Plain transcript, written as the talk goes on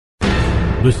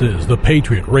This is the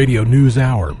Patriot Radio News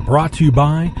Hour, brought to you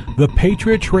by the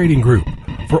Patriot Trading Group.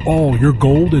 For all your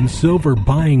gold and silver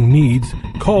buying needs,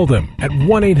 call them at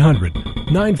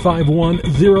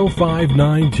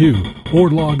 1-800-951-0592 or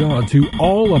log on to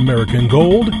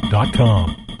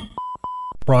allamericangold.com.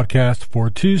 Broadcast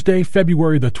for Tuesday,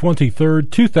 February the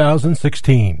 23rd,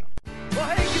 2016.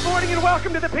 Well, hey, good morning and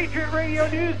welcome to the Patriot Radio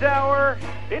News Hour.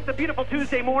 It's a beautiful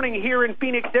Tuesday morning here in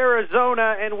Phoenix,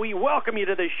 Arizona, and we welcome you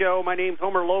to the show. My name's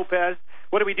Homer Lopez.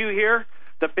 What do we do here?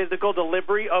 The physical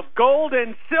delivery of gold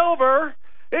and silver.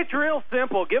 It's real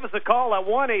simple. Give us a call at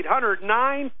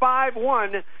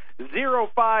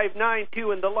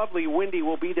 1-800-951-0592, and the lovely Wendy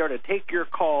will be there to take your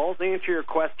calls, answer your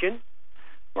questions,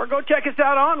 or go check us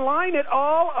out online at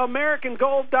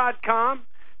allamericangold.com.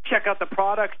 Check out the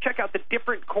products, check out the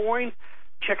different coins,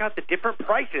 check out the different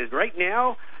prices. Right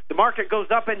now, the market goes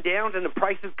up and down, and the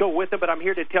prices go with it, but I'm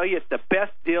here to tell you it's the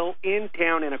best deal in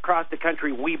town and across the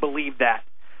country. We believe that.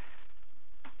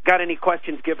 Got any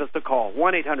questions, give us a call,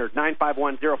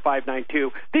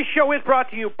 1-800-951-0592. This show is brought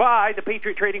to you by the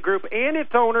Patriot Trading Group and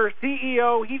its owner,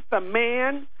 CEO. He's the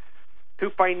man who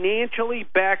financially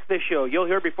backs the show. You'll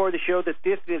hear before the show that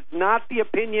this is not the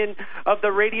opinion of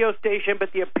the radio station,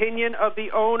 but the opinion of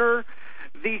the owner,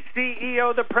 the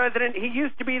CEO, the president. He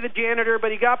used to be the janitor,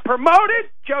 but he got promoted.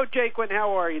 Joe Jaquin,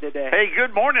 how are you today? Hey,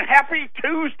 good morning. Happy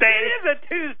Tuesday. It is a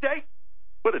Tuesday.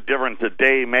 What a difference a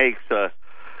day makes. In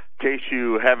case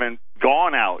you haven't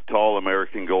gone out to All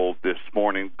American Gold this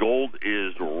morning, gold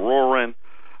is roaring.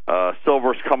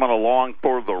 Silver's coming along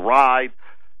for the ride.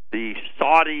 The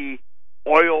Saudi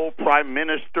oil prime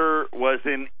minister was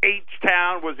in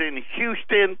H-Town, was in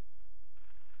Houston.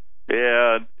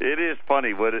 And it is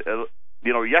funny.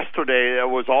 Yesterday there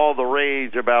was all the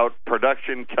rage about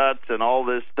production cuts and all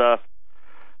this stuff.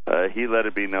 He let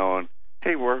it be known,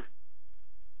 hey, we're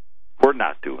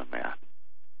not doing that.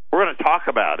 We're going to talk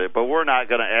about it, but we're not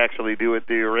going to actually do it.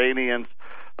 The Iranians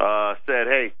said,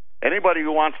 hey, anybody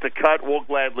who wants to cut, we'll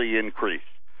gladly increase.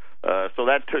 So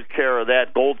that took care of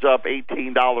that. Gold's up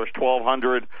 $18,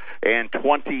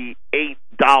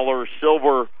 $1,228.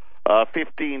 Silver,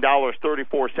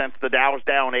 $15.34. The Dow's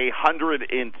down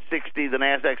 160. The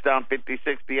Nasdaq's down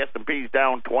 56. The S&P's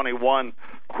down 21.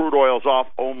 Crude oil's off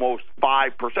almost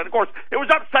 5%. Of course, it was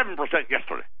up 7%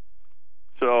 yesterday.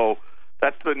 So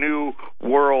that's the new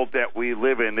world that we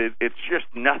live in. It's just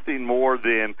nothing more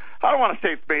than, I don't want to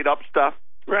say it's made up stuff.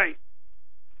 Right.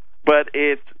 But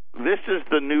this is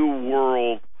the new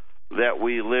world that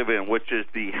we live in, which is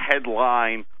the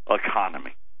headline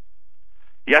economy.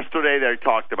 Yesterday they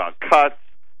talked about cuts.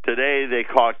 Today they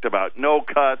talked about no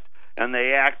cuts, and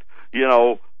they act,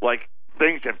 like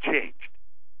things have changed.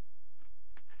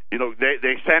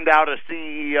 They send out a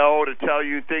CEO to tell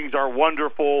you things are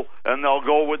wonderful, and they'll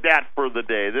go with that for the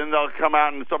day. Then they'll come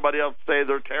out and somebody else say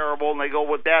they're terrible, and they go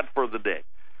with that for the day.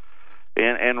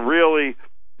 And really,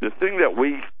 the thing that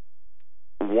we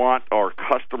want our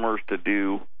customers to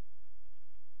do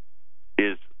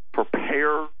is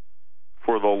prepare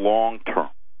for the long term.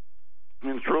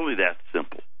 It's really that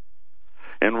simple.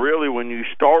 And really, when you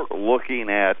start looking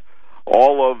at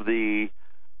all of the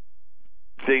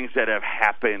things that have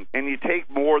happened, and you take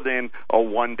more than a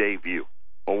one-day view,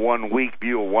 a one-week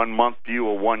view, a one-month view,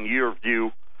 a one-year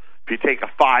view, if you take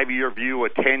a 5-year view, a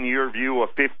 10-year view, a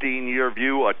 15-year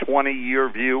view, a 20-year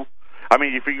view,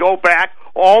 if you go back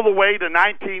all the way to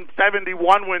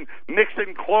 1971 when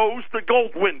Nixon closed the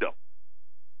gold window,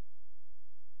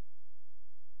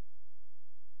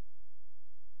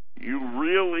 you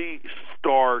really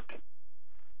start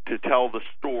to tell the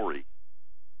story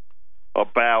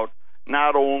about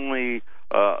not only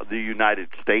the United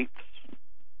States,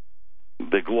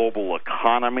 the global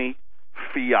economy,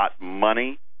 fiat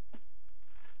money,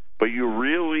 but you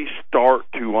really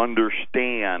start to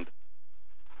understand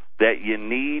that you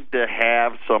need to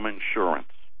have some insurance.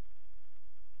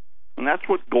 And that's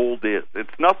what gold is.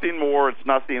 It's nothing more, it's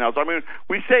nothing else.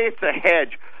 We say it's a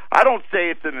hedge. I don't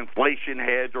say it's an inflation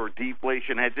hedge or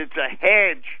deflation hedge. It's a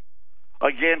hedge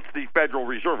against the Federal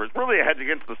Reserve. It's really a hedge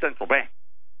against the central bank.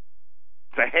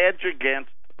 It's a hedge against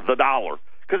the dollar,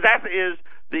 because that is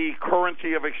the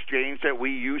currency of exchange that we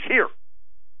use here.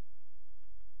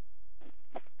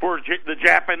 For the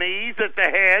Japanese, it's a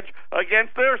hedge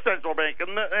against their central bank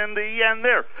and the yen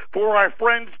there. For our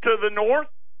friends to the north,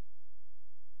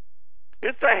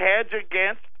 it's a hedge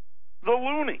against the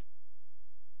loonie.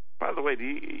 By the way,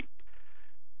 did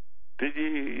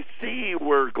you see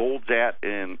where gold's at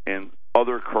in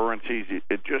other currencies?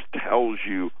 It just tells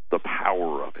you the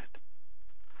power of it.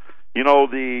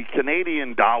 The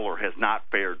Canadian dollar has not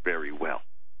fared very well.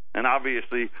 And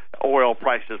obviously, oil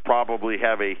prices probably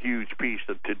have a huge piece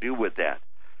to do with that.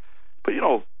 But, you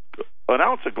know, an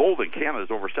ounce of gold in Canada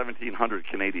is over 1,700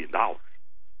 Canadian dollars.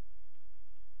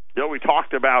 You know, we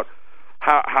talked about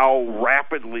how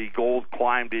rapidly gold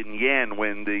climbed in yen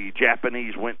when the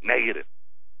Japanese went negative,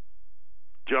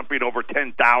 jumping over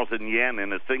 10,000 yen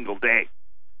in a single day.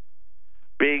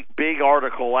 Big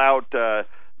article out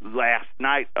last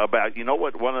night about, you know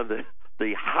what one of the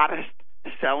hottest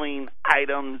selling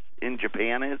items in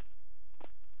Japan is?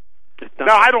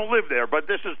 Now, I don't live there, but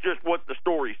this is just what the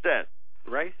story says.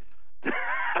 Right?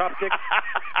 Chopsticks?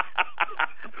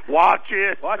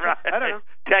 Watches. Right? I don't know.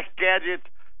 Tech gadgets.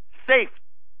 Safes.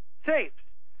 Safes.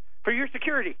 For your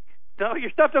security. No,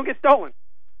 your stuff don't get stolen.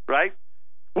 Right?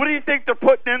 What do you think they're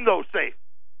putting in those safes?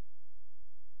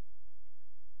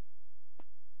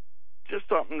 Just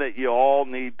something that you all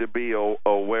need to be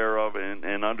aware of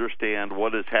and understand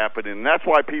what is happening. And that's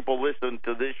why people listen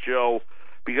to this show,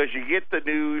 because you get the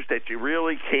news that you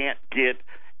really can't get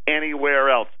anywhere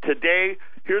else. Today,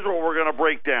 here's what we're going to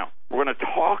break down. We're going to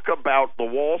talk about the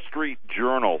Wall Street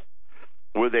Journal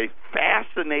with a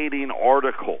fascinating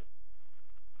article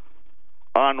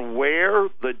on where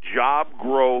the job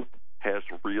growth has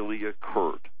really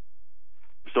occurred.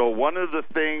 So one of the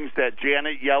things that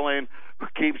Janet Yellen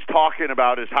keeps talking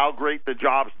about is how great the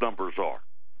jobs numbers are.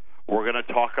 We're going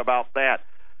to talk about that.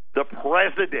 The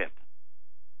president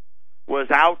was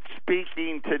out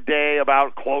speaking today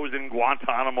about closing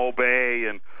Guantanamo Bay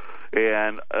and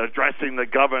addressing the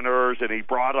governors, and he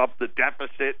brought up the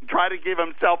deficit and tried to give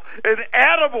himself an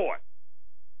attaboy.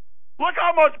 Look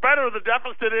how much better the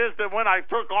deficit is than when I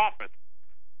took office.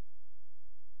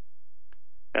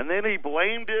 And then he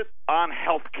blamed it on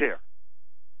health care.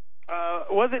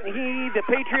 Wasn't he the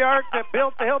patriarch that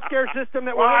built the healthcare system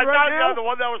that we're in right now? Well, the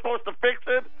one that was supposed to fix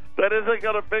it. That isn't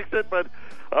going to fix it, but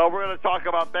we're going to talk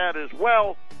about that as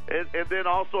well. And then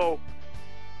also,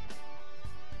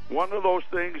 one of those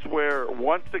things where,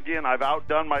 once again, I've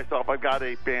outdone myself. I've got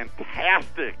a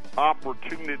fantastic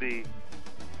opportunity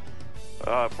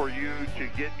for you to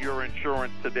get your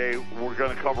insurance today. We're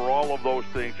going to cover all of those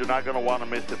things. You're not going to want to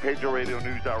miss it. Patriot Radio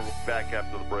News Hour. We'll be back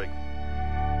after the break.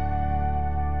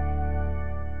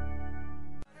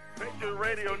 Patriot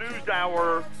Radio News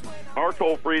Hour. Our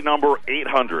toll-free number,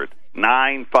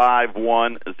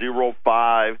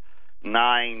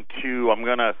 800-951-0592. I'm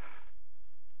going to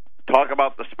talk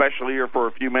about the special here for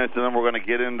a few minutes, and then we're going to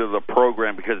get into the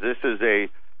program, because this is a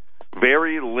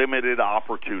very limited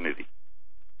opportunity.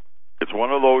 It's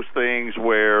one of those things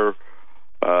where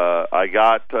I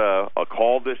got a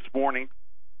call this morning,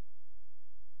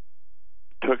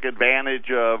 took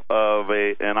advantage of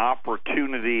an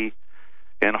opportunity,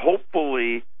 and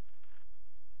hopefully,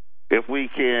 if we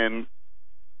can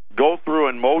go through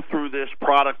and mow through this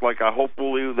product like I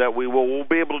hopefully that we will, we'll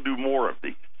be able to do more of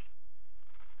these.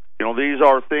 You know, these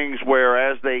are things where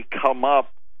as they come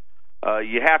up,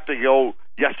 you have to go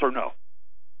yes or no.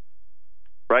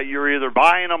 Right? You're either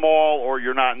buying them all or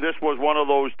you're not. And this was one of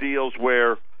those deals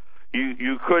where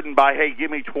you couldn't buy, hey, give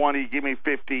me 20, give me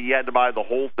 50. You had to buy the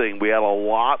whole thing. We had a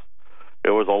lot. It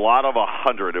was a lot of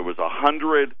 100. It was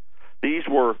 100. These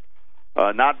were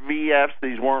not VFs.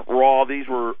 These weren't raw. These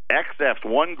were XFs,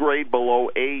 one grade below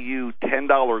AU,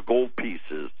 $10 gold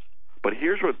pieces. But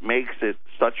here's what makes it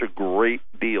such a great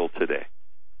deal today.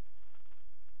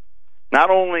 Not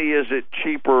only is it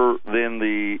cheaper than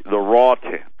the raw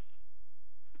tins,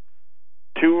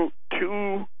 two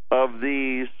of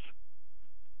these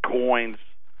coins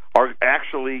are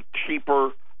actually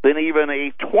cheaper than even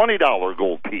a $20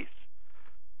 gold piece.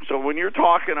 So when you're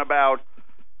talking about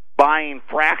buying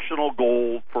fractional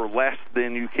gold for less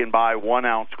than you can buy 1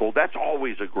 ounce gold, that's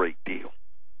always a great deal.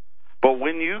 But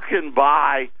when you can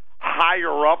buy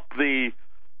higher up the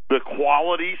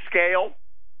quality scale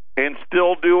and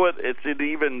still do it, it's an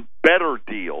even better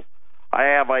deal. I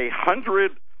have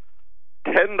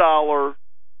 $110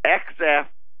 XF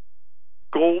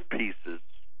gold pieces,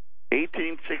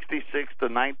 1866 to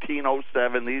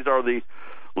 1907. These are the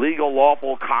legal,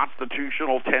 lawful,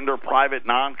 constitutional, tender, private,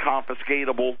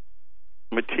 non-confiscatable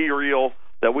material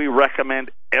that we recommend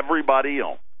everybody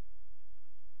own.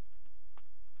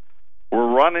 We're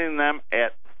running them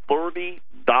at $30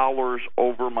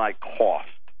 over my cost,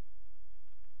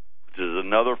 which is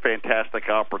another fantastic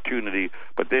opportunity.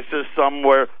 But this is a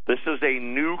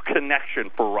new connection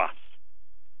for us.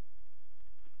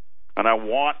 And I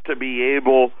want to be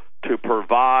able to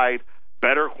provide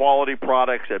better quality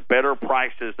products at better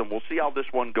prices, and we'll see how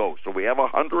this one goes. So we have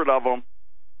 100 of them,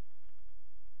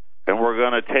 and we're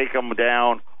going to take them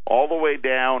down, all the way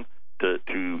down to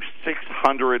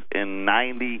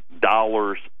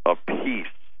 $690 a piece.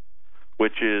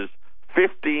 which is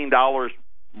 $25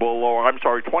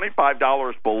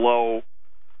 below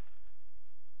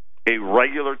a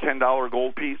regular $10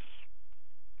 gold piece.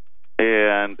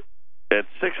 And at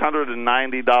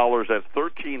 $690, that's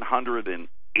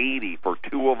 $1,380 for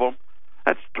two of them.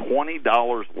 That's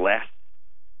 $20 less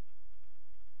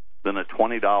than a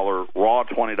raw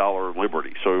 $20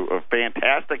 Liberty. So a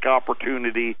fantastic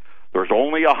opportunity. There's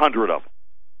only 100 of them.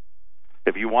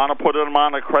 If you want to put them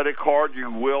on a credit card, you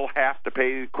will have to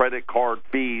pay credit card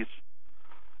fees.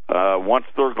 Once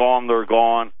they're gone, they're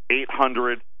gone.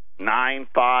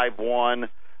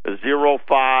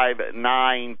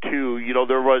 800-951-0592. You know,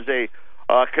 there was a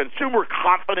consumer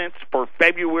confidence for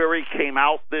February came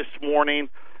out this morning,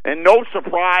 and no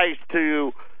surprise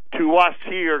to us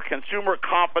here, consumer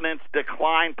confidence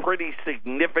declined pretty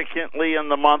significantly in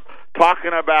the month,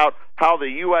 talking about how the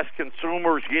U.S.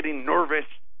 consumer is getting nervous,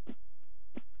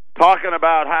 talking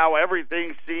about how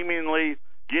everything's seemingly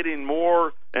getting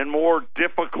more and more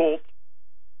difficult.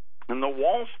 In the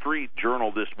Wall Street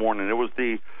Journal this morning, it was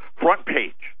the front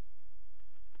page.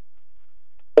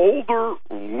 Older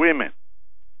women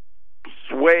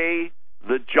sway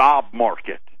the job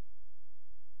market.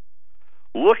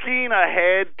 Looking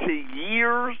ahead to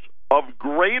years of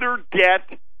greater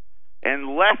debt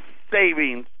and less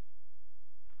savings,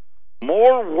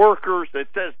 more workers, it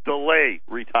says delay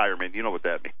retirement. You know what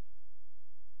that means.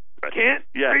 Can't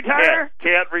retire?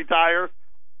 Can't retire.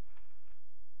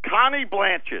 Connie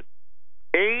Blanchett,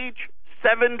 age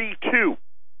 72,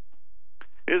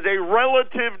 is a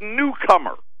relative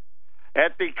newcomer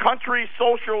at the Country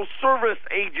Social Service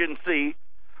Agency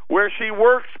where she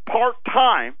works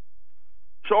part-time,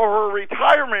 so her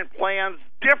retirement plans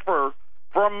differ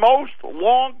from most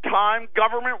long-time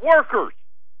government workers.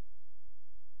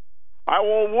 I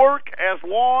will work as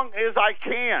long as I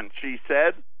can, she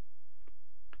said.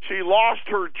 She lost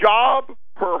her job,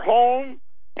 her home,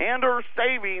 and her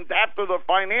savings after the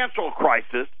financial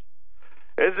crisis,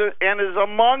 and is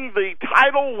among the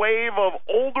tidal wave of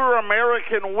older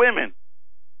American women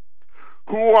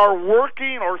who are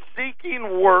working or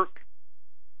seeking work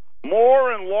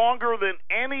more and longer than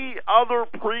any other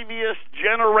previous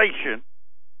generation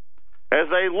as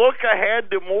they look ahead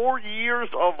to more years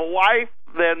of life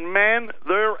than men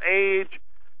their age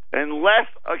and less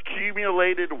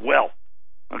accumulated wealth.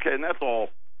 Okay, and that's all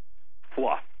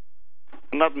fluff.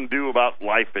 Nothing to do about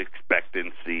life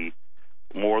expectancy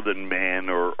more than men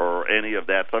or any of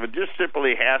that stuff. It just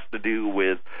simply has to do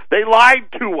with they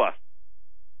lied to us.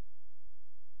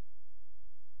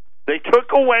 They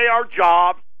took away our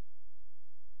jobs.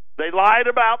 They lied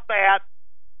about that.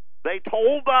 They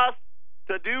told us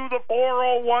to do the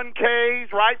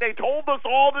 401ks, right? They told us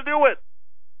all to do it.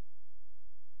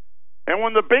 And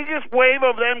when the biggest wave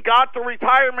of them got to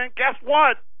retirement, guess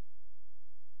what?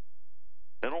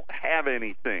 They don't have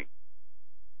anything.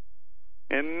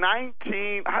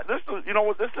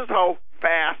 This is how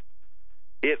fast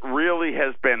it really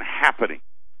has been happening.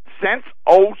 Since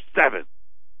 2007,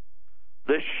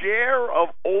 the share of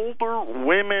older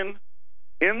women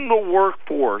in the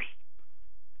workforce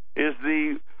is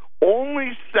the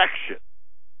only section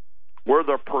where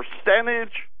the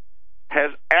percentage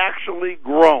has actually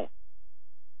grown.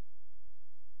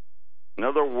 In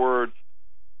other words,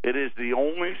 it is the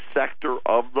only sector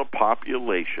of the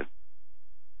population,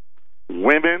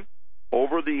 women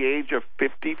over the age of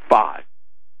 55,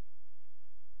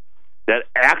 that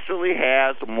actually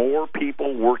has more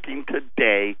people working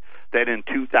today than in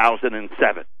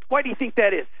 2007. Why do you think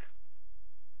that is?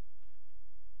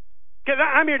 Because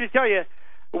I'm here to tell you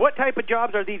what type of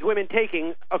jobs are these women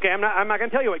taking. Okay, I'm not going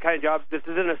to tell you what kind of jobs. This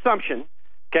is an assumption.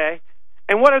 Okay,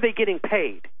 and what are they getting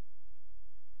paid?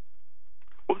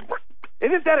 Well,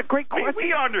 isn't that a great question?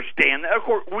 We understand that. Of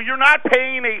course, you're not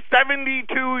paying a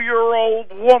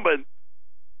 72-year-old woman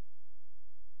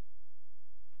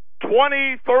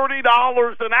 $20,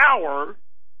 $30 an hour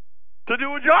to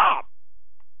do a job.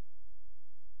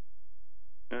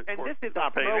 And this is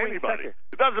not paying anybody. Sector.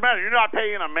 It doesn't matter. You're not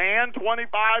paying a man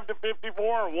 25 to 54,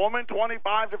 or a woman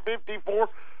 25 to 54.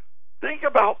 Think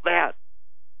about that.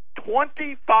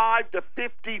 25 to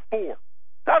 54.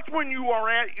 That's when you are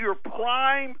at your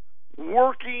prime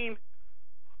working,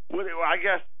 I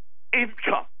guess,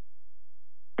 income.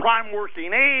 Prime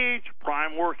working age,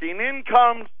 prime working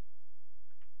incomes.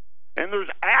 And there's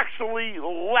actually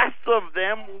less of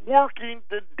them working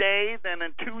today than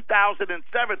in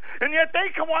 2007. And yet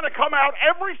they want to come out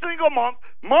every single month,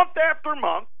 month after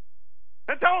month,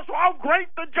 and tell us how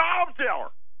great the jobs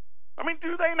are. I mean,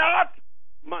 do they not?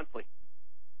 Monthly.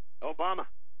 Obama.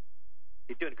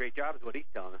 He's doing a great job, is what he's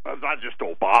telling us. It's not just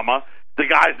Obama. The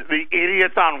guys, the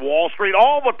idiots on Wall Street,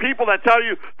 all the people that tell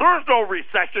you there's no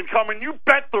recession coming, you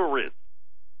bet there is.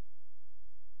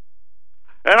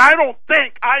 And I don't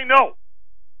think, I know.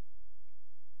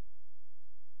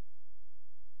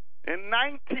 In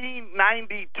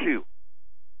 1992,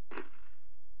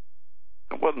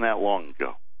 it wasn't that long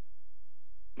ago,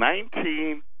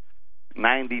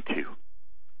 1992.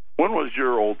 When was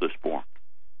your oldest born?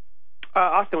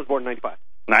 Austin was born in 95.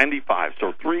 95.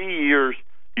 So 3 years,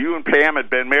 you and Pam had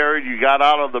been married, you got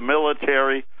out of the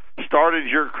military, started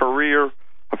your career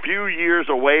a few years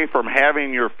away from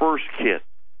having your first kid.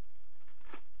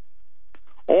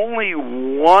 Only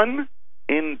 1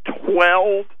 in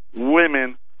 12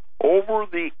 women over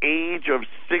the age of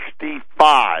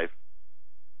 65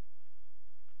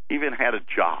 even had a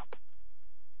job.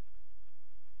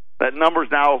 That number's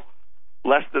now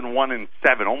less than 1 in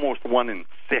 7, almost 1 in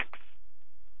 6.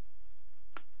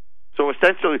 So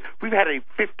essentially, we've had a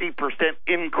 50%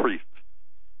 increase.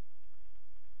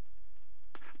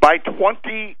 By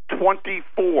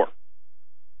 2024,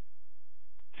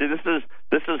 see,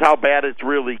 this is how bad it's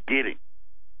really getting.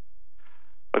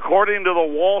 According to the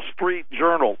Wall Street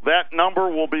Journal, that number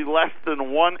will be less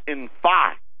than 1 in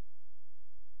 5.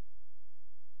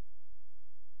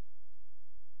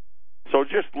 So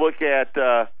just look at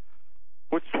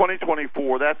what's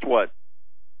 2024. That's what,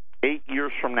 8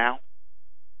 years from now.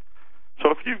 So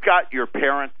if you've got your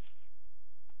parents,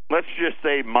 let's just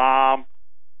say mom,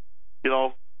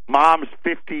 mom's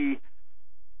 50,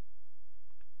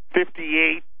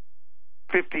 58,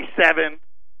 57.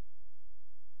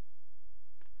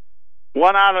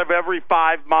 1 out of every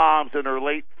 5 moms in her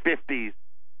late 50s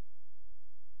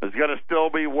is going to still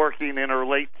be working in her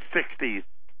late 60s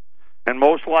and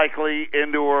most likely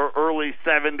into her early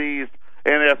 70s,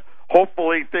 and if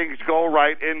hopefully things go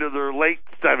right, into their late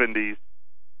 70s.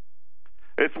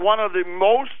 It's one of the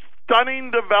most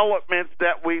stunning developments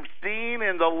that we've seen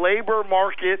in the labor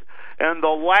market in the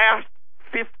last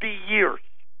 50 years.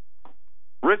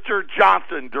 Richard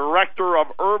Johnson, director of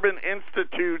Urban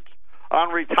Institute's on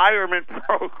retirement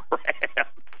programs.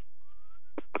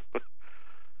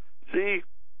 See,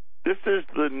 this is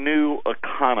the new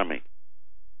economy.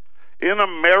 In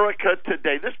America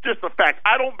today, this is just a fact.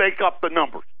 I don't make up the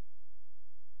numbers.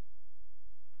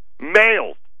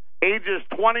 Males, ages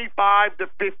 25 to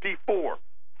 54.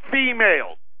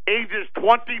 Females, ages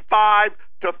 25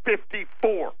 to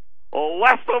 54.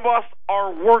 Less of us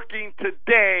are working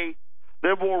today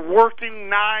than were working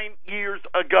 9 years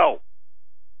ago.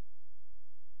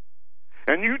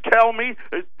 And you tell me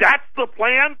that's the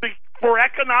plan for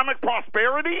economic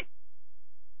prosperity?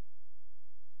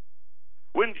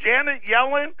 When Janet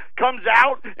Yellen comes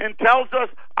out and tells us,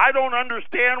 I don't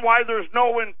understand why there's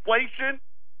no inflation,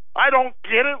 I don't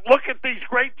get it, look at these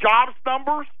great jobs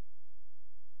numbers.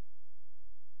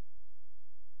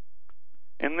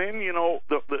 And then, all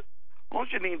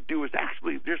you need to do is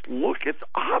actually just look. It's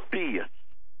obvious.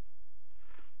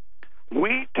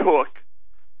 We took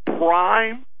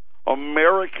prime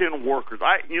American workers.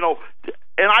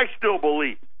 And I still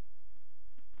believe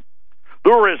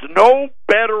there is no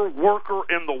better worker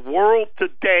in the world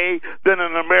today than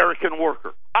an American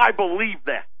worker. I believe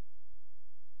that.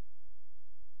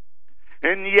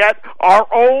 And yet, our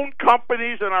own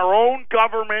companies and our own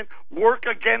government work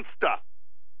against us.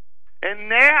 And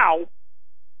now,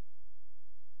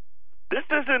 this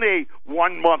isn't a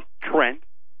 1-month trend.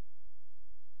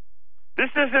 This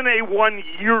isn't a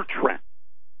 1-year trend.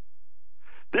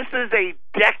 This is a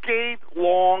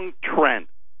decade-long trend.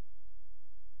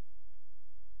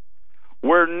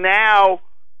 Where now,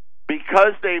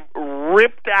 because they've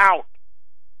ripped out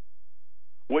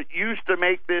what used to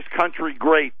make this country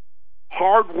great,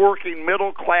 hard-working,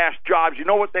 middle-class jobs, you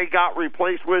know what they got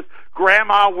replaced with?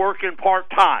 Grandma working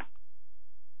part-time.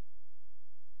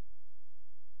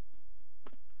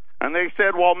 And they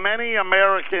said, well, many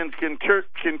Americans can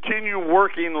continue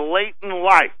working late in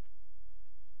life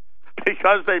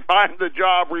because they find the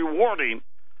job rewarding.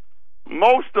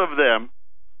 Most of them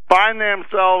find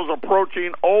themselves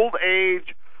approaching old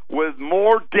age with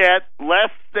more debt,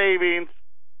 less savings,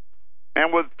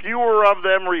 and with fewer of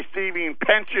them receiving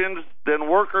pensions than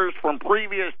workers from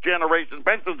previous generations.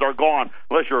 Pensions are gone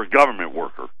unless you're a government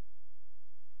worker.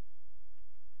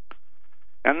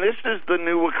 And this is the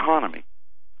new economy.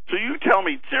 So you tell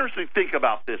me, seriously think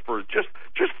about this for just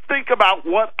think about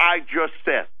what I just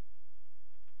said.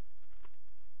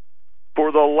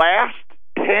 For the last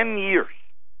 10 years,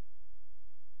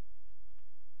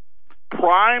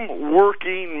 prime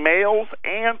working males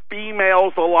and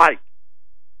females alike,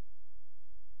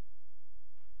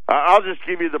 I'll just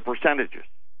give you the percentages.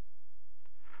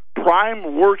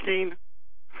 prime working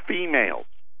females,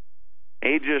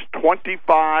 ages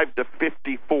 25 to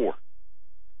 54,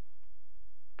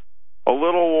 a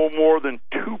little more than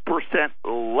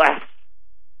 2% less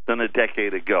than a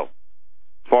decade ago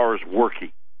as far as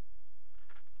working.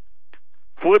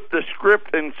 Flip the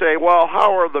script and say, well,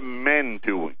 how are the men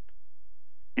doing?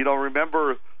 You know,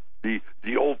 remember the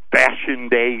old-fashioned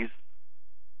days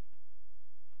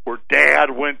where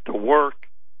dad went to work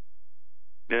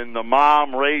and the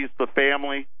mom raised the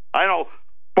family? I know,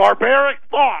 barbaric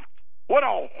thoughts. What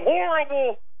a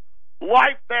horrible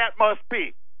life that must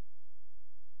be.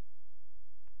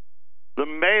 The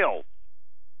males,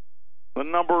 the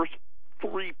number's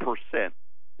 3%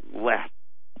 less.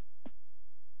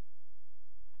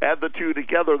 Add the two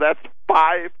together, that's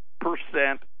 5%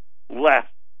 less.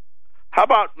 How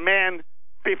about men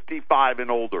 55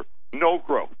 and older? No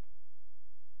growth.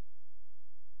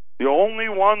 The only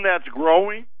one that's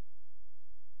growing,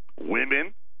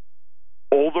 women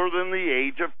older than the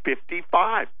age of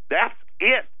 55. That's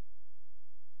it.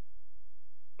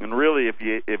 And really, if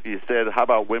you said, how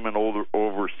about women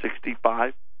over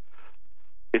 65?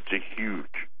 It's a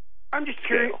huge. I'm just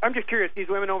curious. These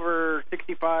women over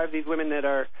 65, these women that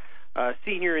are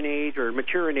senior in age or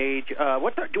mature in age,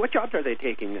 what jobs are they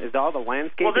taking? Is all the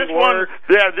landscaping work?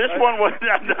 This one was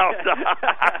no.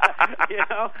 You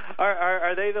know,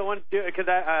 are they the ones? Because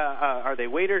are they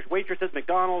waitresses,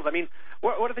 McDonald's? I mean,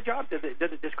 what are the jobs? Does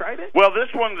it describe it? Well, this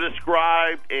one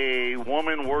described a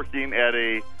woman working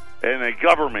in a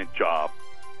government job.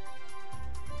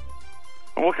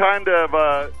 And what kind of?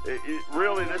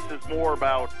 Really, this is more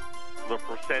about the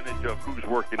percentage of who's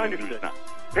working and who's not.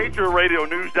 Patriot Radio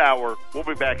News Hour. We'll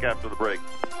be back after the break.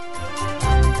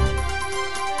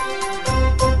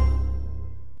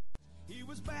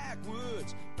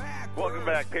 Welcome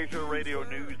back, Patriot Radio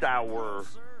News Hour.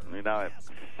 We're now at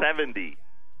 70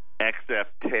 XF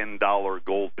 $10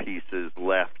 gold pieces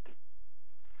left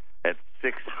at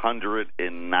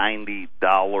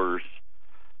 $690.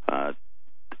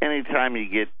 Anytime you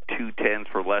get 2 10s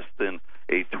for less than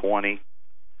a 20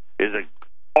 is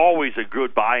always a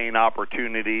good buying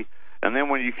opportunity. And then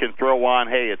when you can throw on,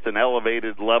 hey, it's an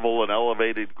elevated level, an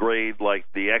elevated grade like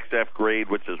the XF grade,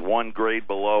 which is one grade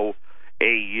below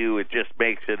AU, it just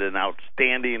makes it an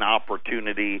outstanding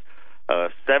opportunity.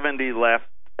 70 left,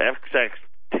 XX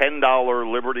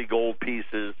 $10 Liberty gold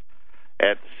pieces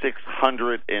at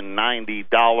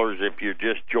 $690 if you're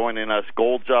just joining us.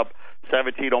 Gold's up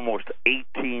 17, almost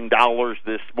 $18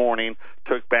 this morning.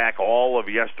 Took back all of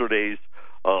yesterday's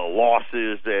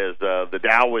losses as the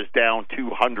Dow was down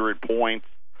 200 points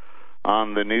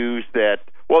on the news that,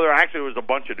 well, there actually was a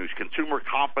bunch of news. Consumer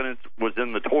confidence was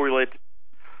in the toilet.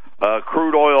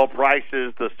 Crude oil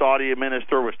prices, the Saudi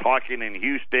minister was talking in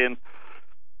Houston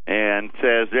and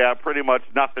says, yeah, pretty much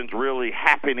nothing's really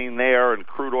happening there, and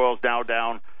crude oil's now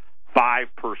down 5%.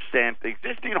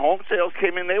 Existing home sales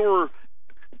came in. They were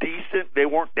decent. They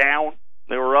weren't down.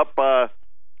 They were up, I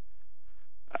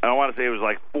don't want to say it was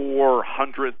like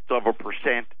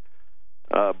 0.04%,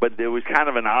 but it was kind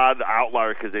of an odd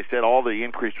outlier because they said all the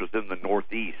increase was in the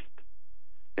Northeast.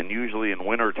 And usually in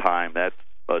wintertime, that's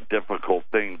a difficult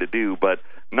thing to do. But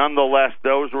nonetheless,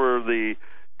 those were the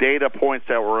data points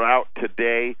that were out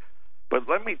today. But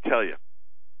let me tell you,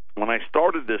 when I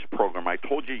started this program, I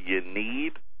told you you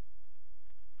need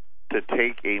to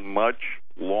take a much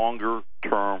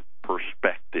longer-term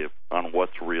perspective on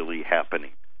what's really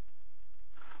happening.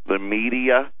 The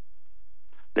media,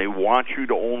 they want you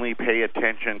to only pay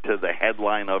attention to the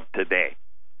headline of today.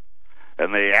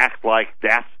 And they act like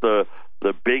that's the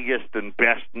biggest and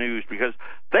best news because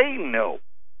they know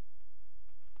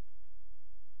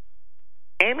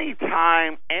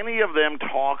anytime any of them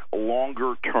talk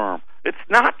longer term, it's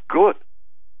not good.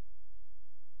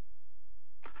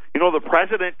 You know, the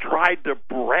president tried to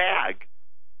brag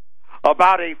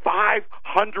about a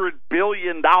 $500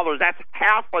 billion, that's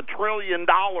 $500 billion,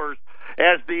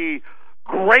 as the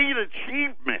great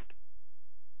achievement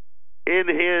in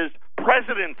his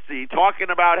presidency, talking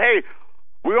about, hey,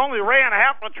 we only ran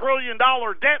 $500 billion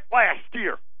debt last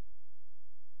year.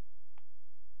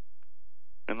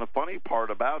 And the funny part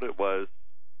about it was,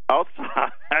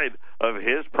 outside of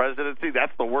his presidency,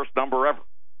 that's the worst number ever.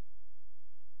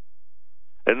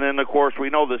 And then, of course, we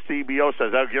know the CBO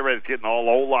says, oh, get ready, it's getting a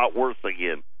whole lot worse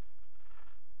again.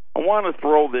 I want to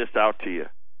throw this out to you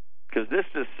because this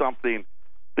is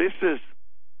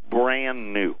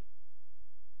brand new.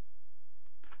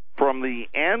 From the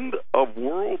end of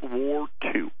World War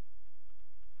II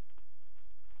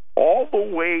all the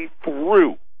way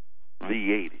through the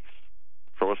 80s,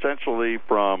 so essentially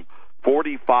from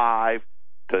 45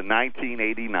 to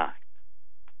 1989,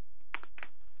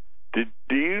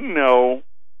 Do you know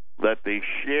that the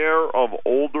share of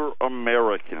older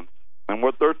Americans, and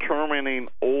what they're terming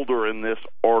older in this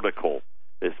article,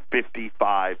 is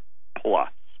 55 plus?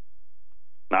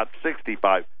 Not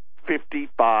 65,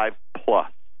 55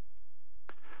 plus.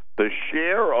 The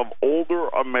share of older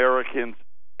Americans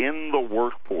in the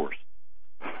workforce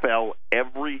fell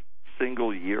every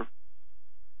single year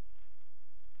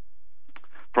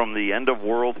from the end of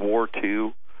World War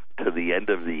II to the end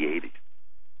of the 80s.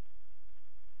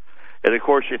 And, of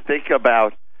course, you think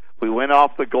about, we went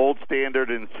off the gold standard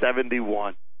in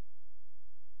 71.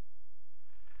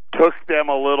 Took them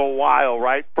a little while,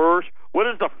 right? First, what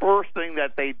is the first thing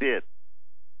that they did?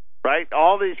 Right?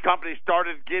 All these companies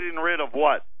started getting rid of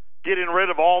what? Getting rid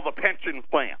of all the pension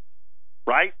plans,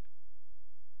 right?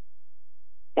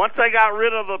 Once they got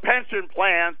rid of the pension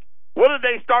plans, what did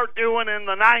they start doing in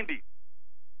the 90s?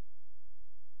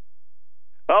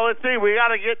 Well, let's see, we got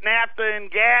to get NAFTA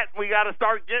and GATT. We got to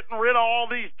start getting rid of all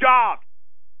these jobs.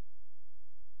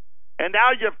 And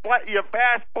now you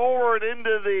fast forward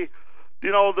into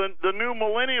the new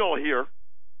millennial here,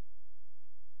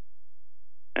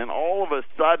 and all of a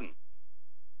sudden,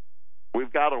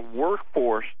 we've got a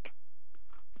workforce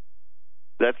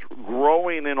that's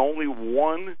growing in only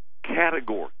one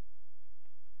category: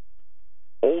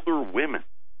 older women.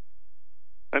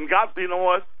 And God, you know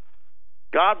what?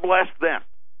 God bless them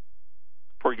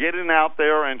for getting out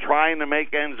there and trying to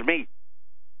make ends meet.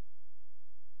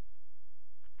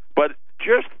 But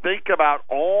just think about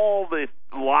all the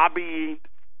lobbying,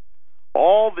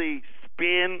 all the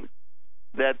spin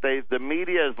that the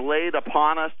media has laid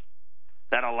upon us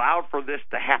that allowed for this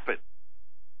to happen.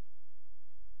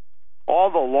 All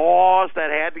the laws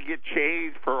that had to get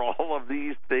changed for all of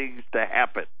these things to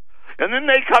happen. And then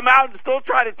they come out and still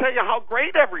try to tell you how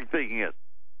great everything is.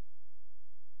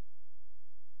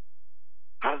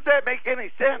 How does that make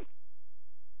any sense?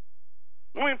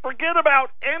 I mean, forget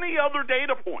about any other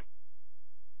data point.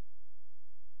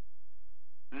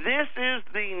 This is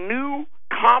the new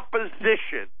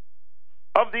composition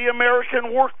of the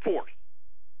American workforce.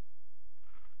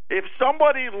 If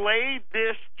somebody laid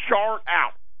this chart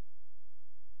out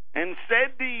and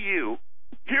said to you,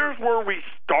 here's where we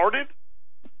started,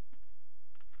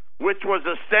 which was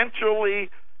essentially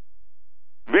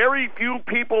very few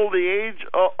people the age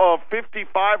of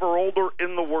 55 or older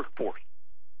in the workforce.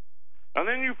 And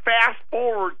then you fast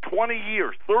forward 20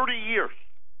 years, 30 years,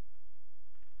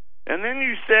 and then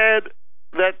you said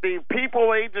that the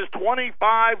people ages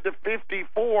 25 to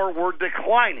 54 were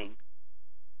declining,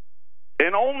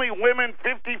 and only women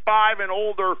 55 and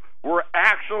older were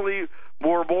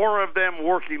more of them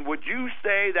working. Would you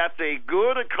say that's a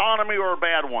good economy or a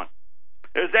bad one?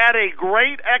 Is that a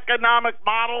great economic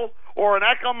model or an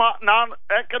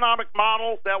economic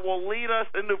model that will lead us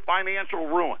into financial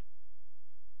ruin?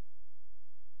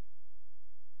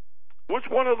 Which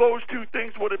one of those two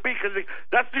things would it be? Because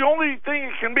that's the only thing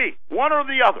it can be, one or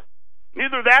the other.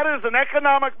 Either that is an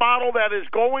economic model that is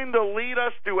going to lead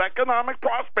us to economic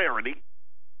prosperity,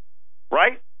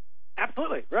 right?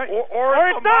 Absolutely, right. Or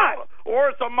it's not. Or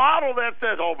it's a model that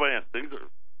says, oh, man, things are...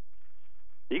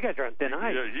 You guys are on thin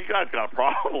ice. You guys got a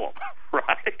problem,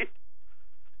 right?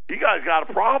 You guys got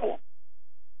a problem.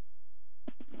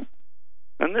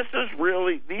 And this is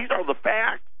really, these are the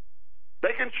facts.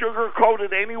 They can sugarcoat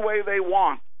it any way they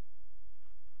want.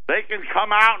 They can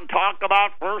come out and talk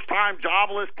about first-time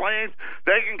jobless claims.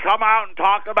 They can come out and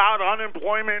talk about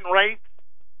unemployment rates.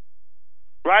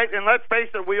 Right? And let's face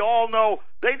it, we all know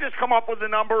they just come up with a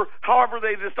number however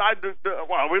they decide to,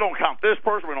 well, we don't count this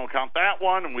person, we don't count that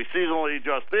one, and we seasonally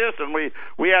adjust this, and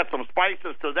we add some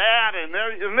spices to that, and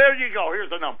there you go,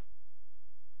 here's the number.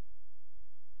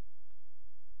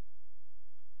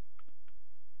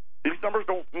 These numbers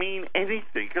don't mean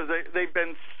anything because they've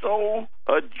been so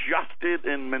adjusted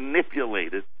and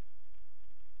manipulated.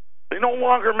 They no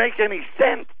longer make any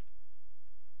sense.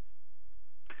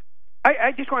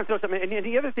 I just want to throw something, and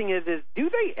the other thing is do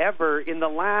they ever in the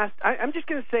last, I'm just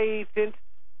going to say since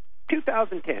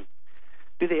 2010,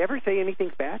 do they ever say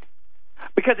anything's bad?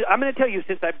 Because I'm going to tell you,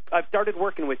 since I've started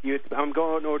working with you, I'm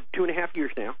going over 2.5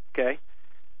 years now, okay?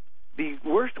 The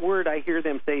worst word I hear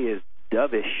them say is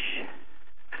dovish.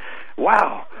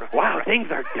 Wow, things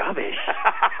are dovish.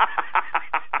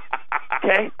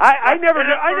 Okay? I never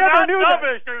knew that.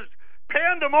 Dovish. There's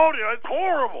pandemonium. It's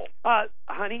horrible.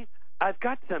 Honey, I've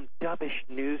got some dovish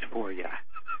news for you.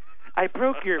 I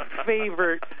broke your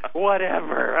favorite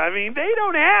whatever. I mean, they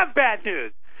don't have bad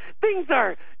news. Things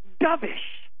are dovish.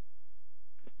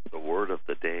 The word of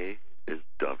the day is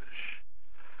dovish.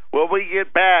 When we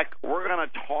get back, we're going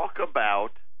to talk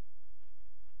about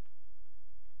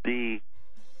the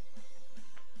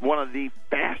one of the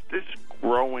fastest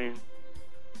growing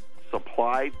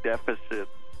supply deficits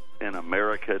in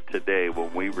America today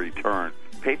when we return.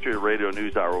 Patriot Radio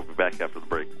News Hour will be back after the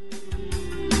break.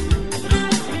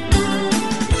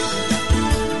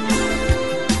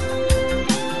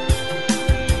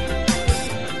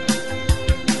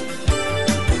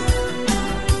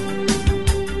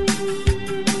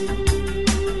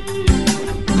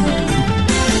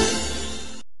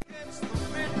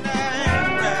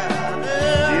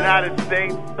 The United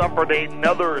States suffered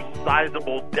another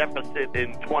sizable deficit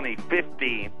in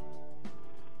 2015.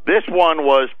 This one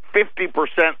was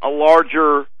 50%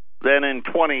 larger than in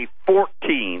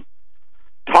 2014.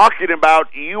 Talking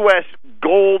about U.S.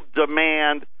 gold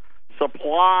demand,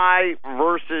 supply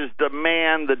versus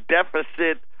demand, the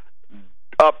deficit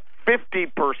up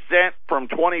 50% from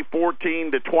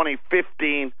 2014 to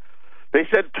 2015. They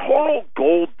said total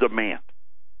gold demand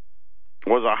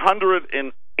was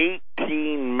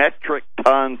 118 metric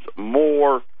tons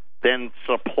more than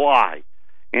supply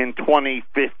in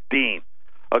 2015.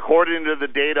 According to the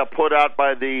data put out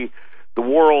by the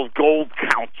World Gold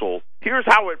Council, here's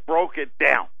how it broke it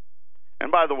down.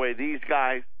 And by the way, these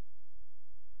guys,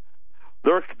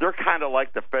 they're kind of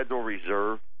like the Federal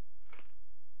Reserve.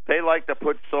 They like to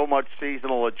put so much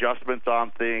seasonal adjustments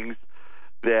on things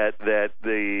that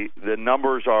the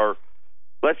numbers are,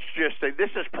 let's just say,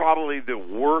 this is probably the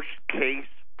worst case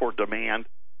for demand.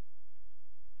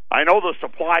 I know the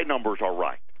supply numbers are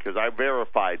right because I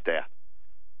verified that.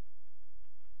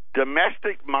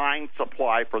 Domestic mine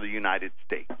supply for the United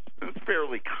States is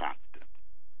fairly constant.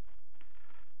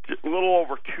 A little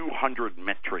over 200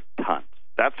 metric tons.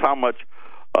 That's how much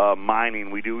mining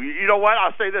we do. You know what?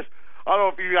 I'll say this. I don't know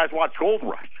if you guys watch Gold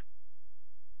Rush.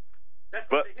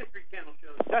 That's one of the History Channel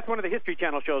shows. That's one of the History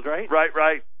Channel shows, right?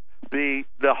 Right. The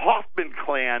Hoffman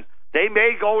clan, they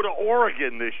may go to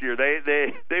Oregon this year.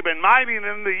 They've been mining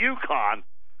in the Yukon.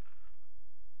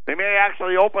 They may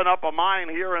actually open up a mine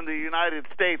here in the United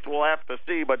States. We'll have to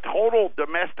see. But total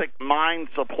domestic mine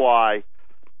supply,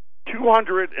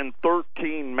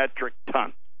 213 metric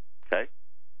tons. Okay?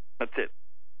 That's it.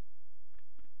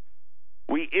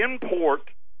 We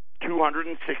import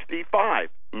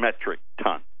 265 metric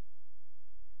tons.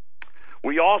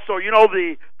 We also,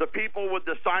 the people with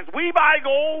the signs, we buy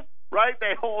gold, right?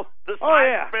 They hold the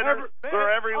sign spinners. They're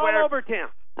everywhere. All over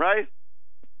town. Right?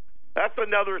 That's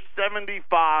another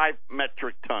 75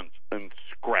 metric tons in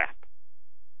scrap,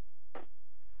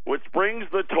 which brings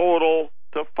the total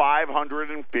to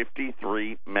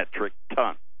 553 metric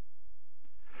tons.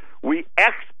 We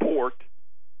export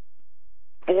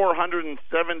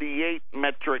 478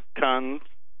 metric tons.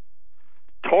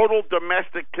 Total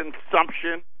domestic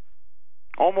consumption,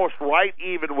 almost right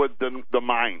even with the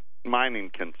mining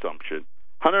consumption,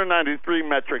 193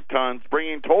 metric tons,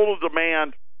 bringing total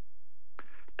demand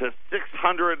to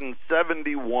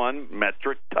 671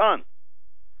 metric tons.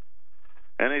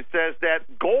 And it says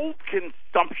that gold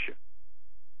consumption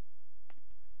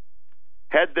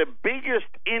had the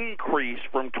biggest increase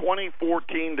from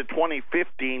 2014 to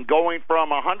 2015, going from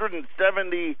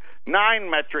 179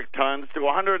 metric tons to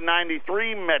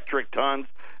 193 metric tons.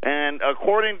 And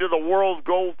according to the World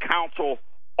Gold Council,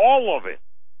 all of it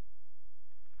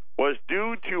was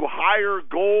due to higher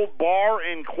gold bar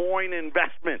and coin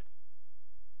investment.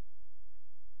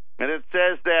 And it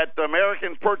says that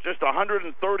Americans purchased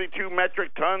 132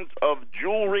 metric tons of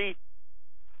jewelry,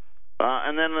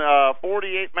 and then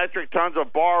 48 metric tons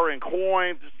of bar and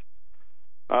coins.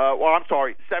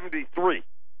 73.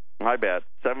 My bad.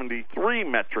 73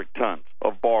 metric tons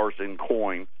of bars and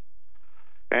coins.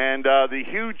 And the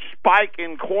huge spike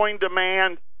in coin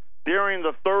demand during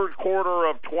the third quarter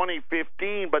of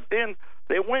 2015. But then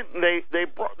they went and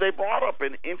they brought up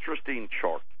an interesting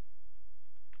chart,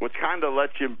 which kind of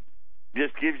lets you,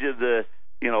 just gives you the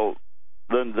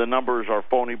numbers are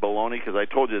phony baloney, because I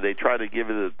told you they try to give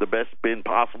you the best spin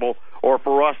possible, or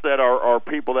for us that are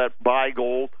people that buy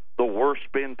gold, the worst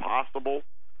spin possible.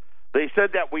 They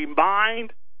said that we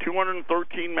mined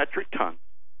 213 metric tons.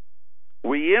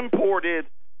 We imported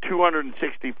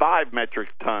 265 metric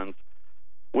tons,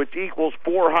 which equals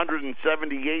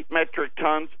 478 metric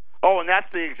tons. Oh, and that's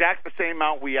the same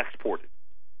amount we exported,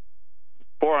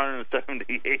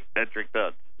 478 metric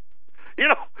tons.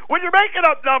 When you're making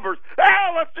up numbers,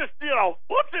 let's just do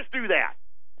that.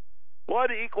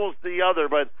 One equals the other.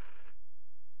 But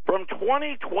from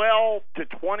 2012 to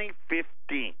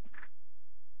 2015,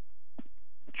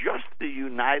 just the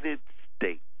United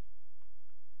States,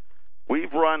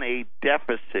 we've run a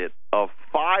deficit of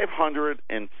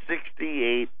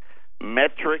 568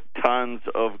 metric tons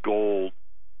of gold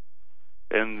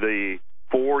in the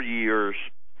 4 years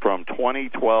from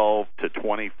 2012 to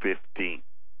 2015.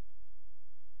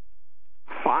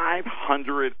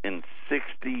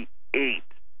 568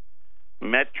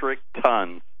 metric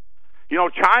tons. You know,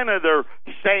 China, they're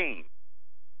saying,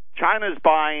 China's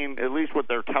buying, at least what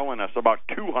they're telling us, about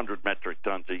 200 metric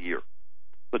tons a year,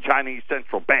 the Chinese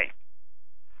central bank.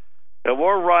 And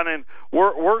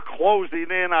we're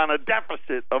closing in on a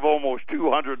deficit of almost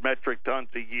 200 metric tons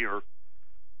a year,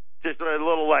 just a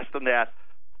little less than that,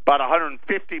 about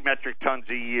 150 metric tons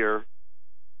a year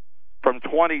from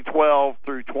 2012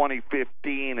 through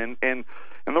 2015. And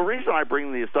the reason I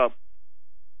bring this up,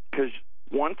 because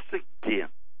once again,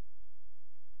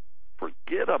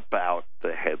 forget about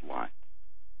the headlines.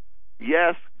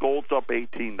 Yes, gold's up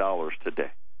 $18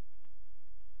 today.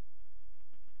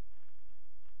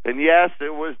 And yes,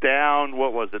 it was down,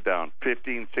 what was it down?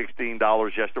 $15,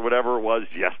 $16 yesterday, whatever it was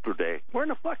yesterday. We're in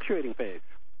a fluctuating phase.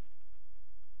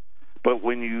 But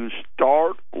when you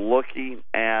start looking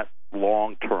at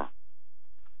long term,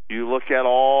 you look at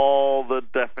all the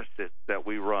deficits that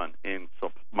we run in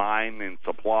mine and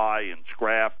supply and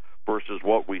scrap versus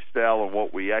what we sell and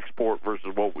what we export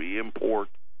versus what we import,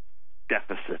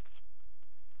 deficits.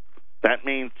 That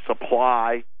means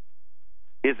supply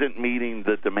isn't meeting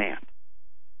the demand.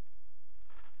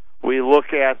 We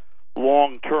look at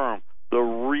long term, the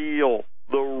real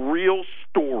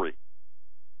story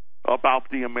about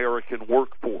the American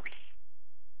workforce.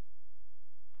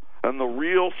 And the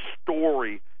real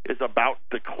story is about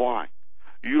decline.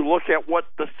 You look at what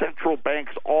the central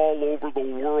banks all over the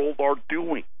world are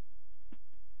doing.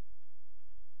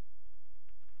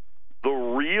 The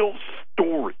real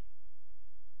story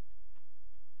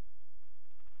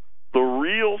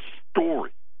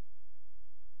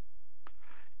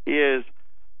is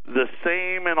the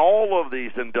same in all of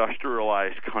these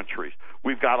industrialized countries.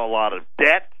 We've got a lot of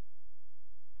debt.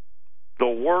 The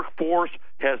workforce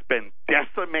has been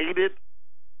decimated.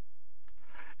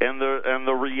 And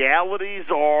the realities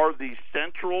are the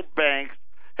central banks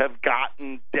have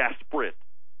gotten desperate.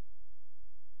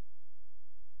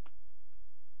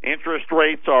 Interest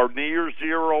rates are near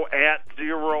zero, at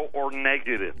zero, or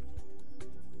negative.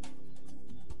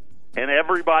 And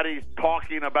everybody's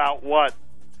talking about what?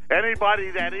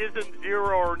 Anybody that isn't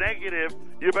zero or negative,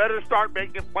 you better start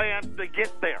making plans to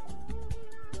get there.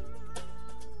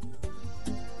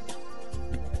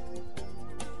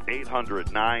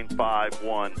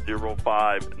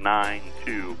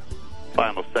 (800-951-0592).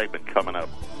 Final segment coming up.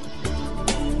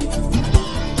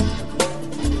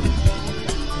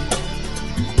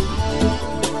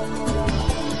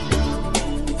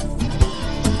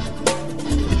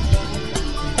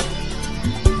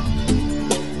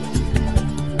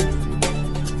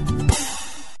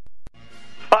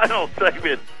 Final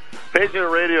segment. Patriot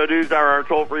Radio News Hour, our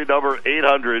toll-free number,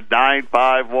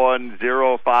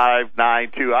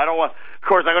 800-951-0592. I don't want, of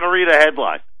course, I'm going to read a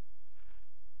headline.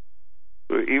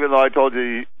 Even though I told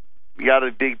you got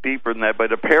to dig deeper than that,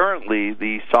 but apparently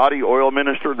the Saudi oil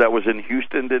minister that was in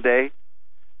Houston today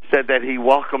said that he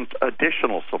welcomes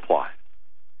additional supply.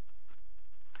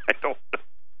 I don't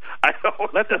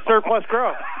Let the surplus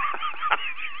grow.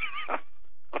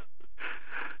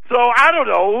 So I don't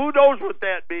know. Who knows what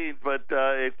that means? But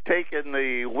it's taken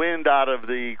the wind out of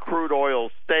the crude oil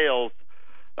sales.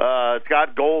 It's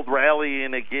got gold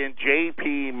rallying again.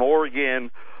 J.P.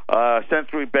 Morgan, since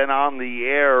we've been on the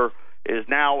air, is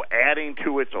now adding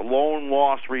to its loan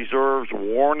loss reserves,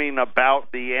 warning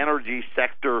about the energy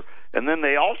sector. And then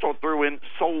they also threw in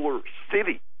Solar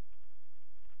City.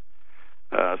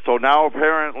 So now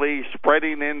apparently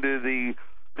spreading into the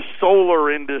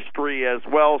solar industry as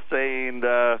well, saying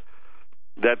that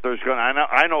there's going to.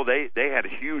 I know they had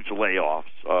huge layoffs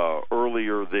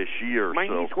earlier this year. My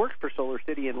niece works for Solar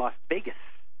City in Las Vegas.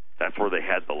 That's where they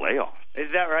had the layoffs.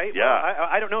 Is that right? Yeah. Well,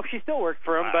 I don't know if she still works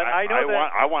for them, but I know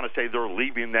that. I want to say they're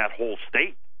leaving that whole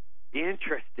state.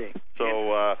 Interesting.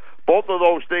 So both of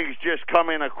those things just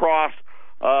coming across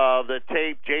the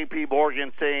tape. J.P.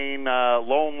 Morgan saying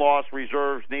loan loss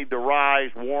reserves need to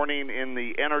rise, warning in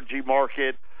the energy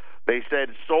market. They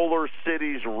said Solar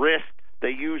City's risk, they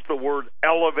used the word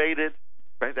elevated.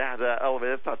 Right?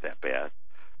 Elevated, it's not that bad.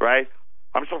 Right?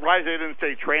 I'm surprised they didn't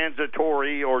say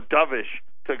transitory or dovish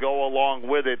to go along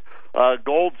with it.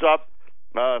 Gold's up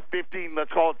 15,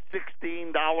 let's call it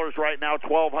 $16 right now,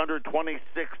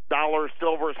 $1,226.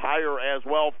 Silver's higher as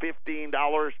well,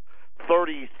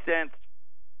 $15.30.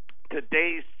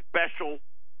 Today's special,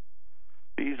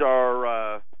 these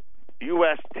are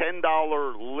U.S.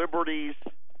 $10 Liberties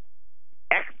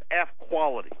XF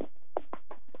quality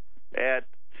at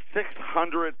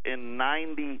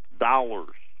 $690,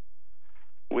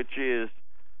 which is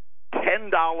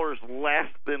 $10 less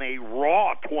than a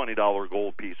raw $20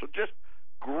 gold piece. So just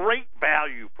great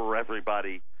value for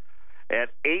everybody at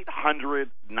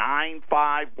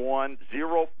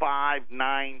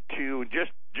 800-951-0592.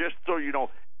 Just so you know,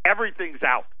 everything's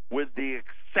out with the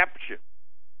exception.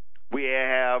 We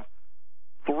have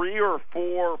 3 or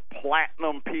 4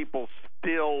 platinum people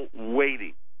still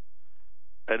waiting.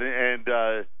 And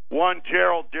one,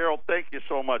 Gerald, thank you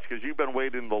so much because you've been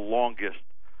waiting the longest.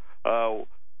 No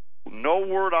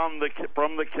word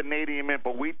from the Canadian Mint,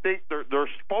 but we think they're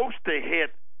supposed to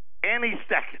hit any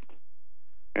second.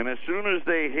 And as soon as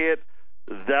they hit,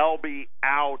 they'll be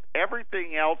out.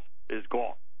 Everything else is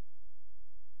gone.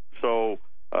 So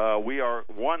we are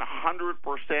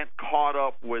 100% caught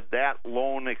up with that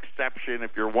lone exception.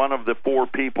 If you're one of the 4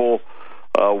 people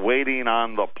waiting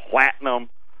on the platinum,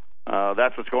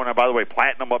 that's what's going on. By the way,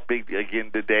 platinum up big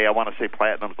again today. I want to say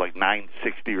platinum's like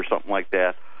 $960 or something like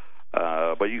that.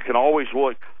 But you can always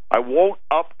look. I won't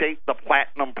update the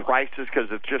platinum prices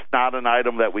because it's just not an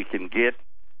item that we can get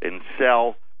and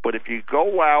sell. But if you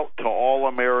go out to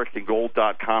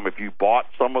allamericangold.com, if you bought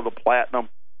some of the platinum,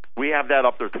 we have that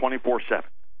up there 24/7.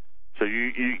 So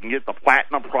you can get the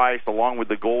platinum price along with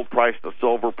the gold price, the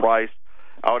silver price,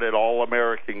 out at All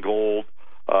American Gold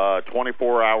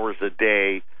 24 hours a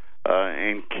day,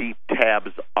 and keep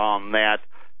tabs on that.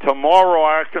 Tomorrow,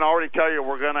 I can already tell you,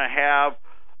 we're going to have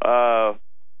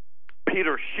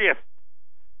Peter Schiff.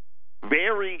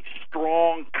 Very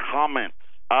strong comments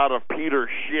out of Peter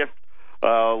Schiff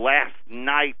last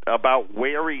night about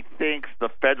where he thinks the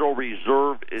Federal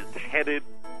Reserve is headed.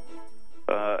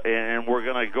 And we're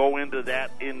going to go into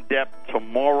that in depth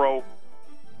tomorrow.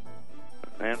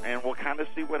 And we'll kind of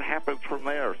see what happens from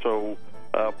there. So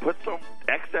put some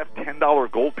XF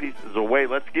 $10 gold pieces away.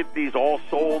 Let's get these all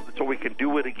sold so we can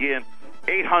do it again.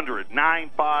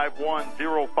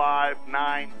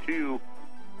 800-951-0592.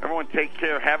 Everyone take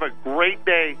care. Have a great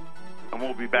day. And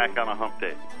we'll be back on a hump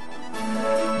day.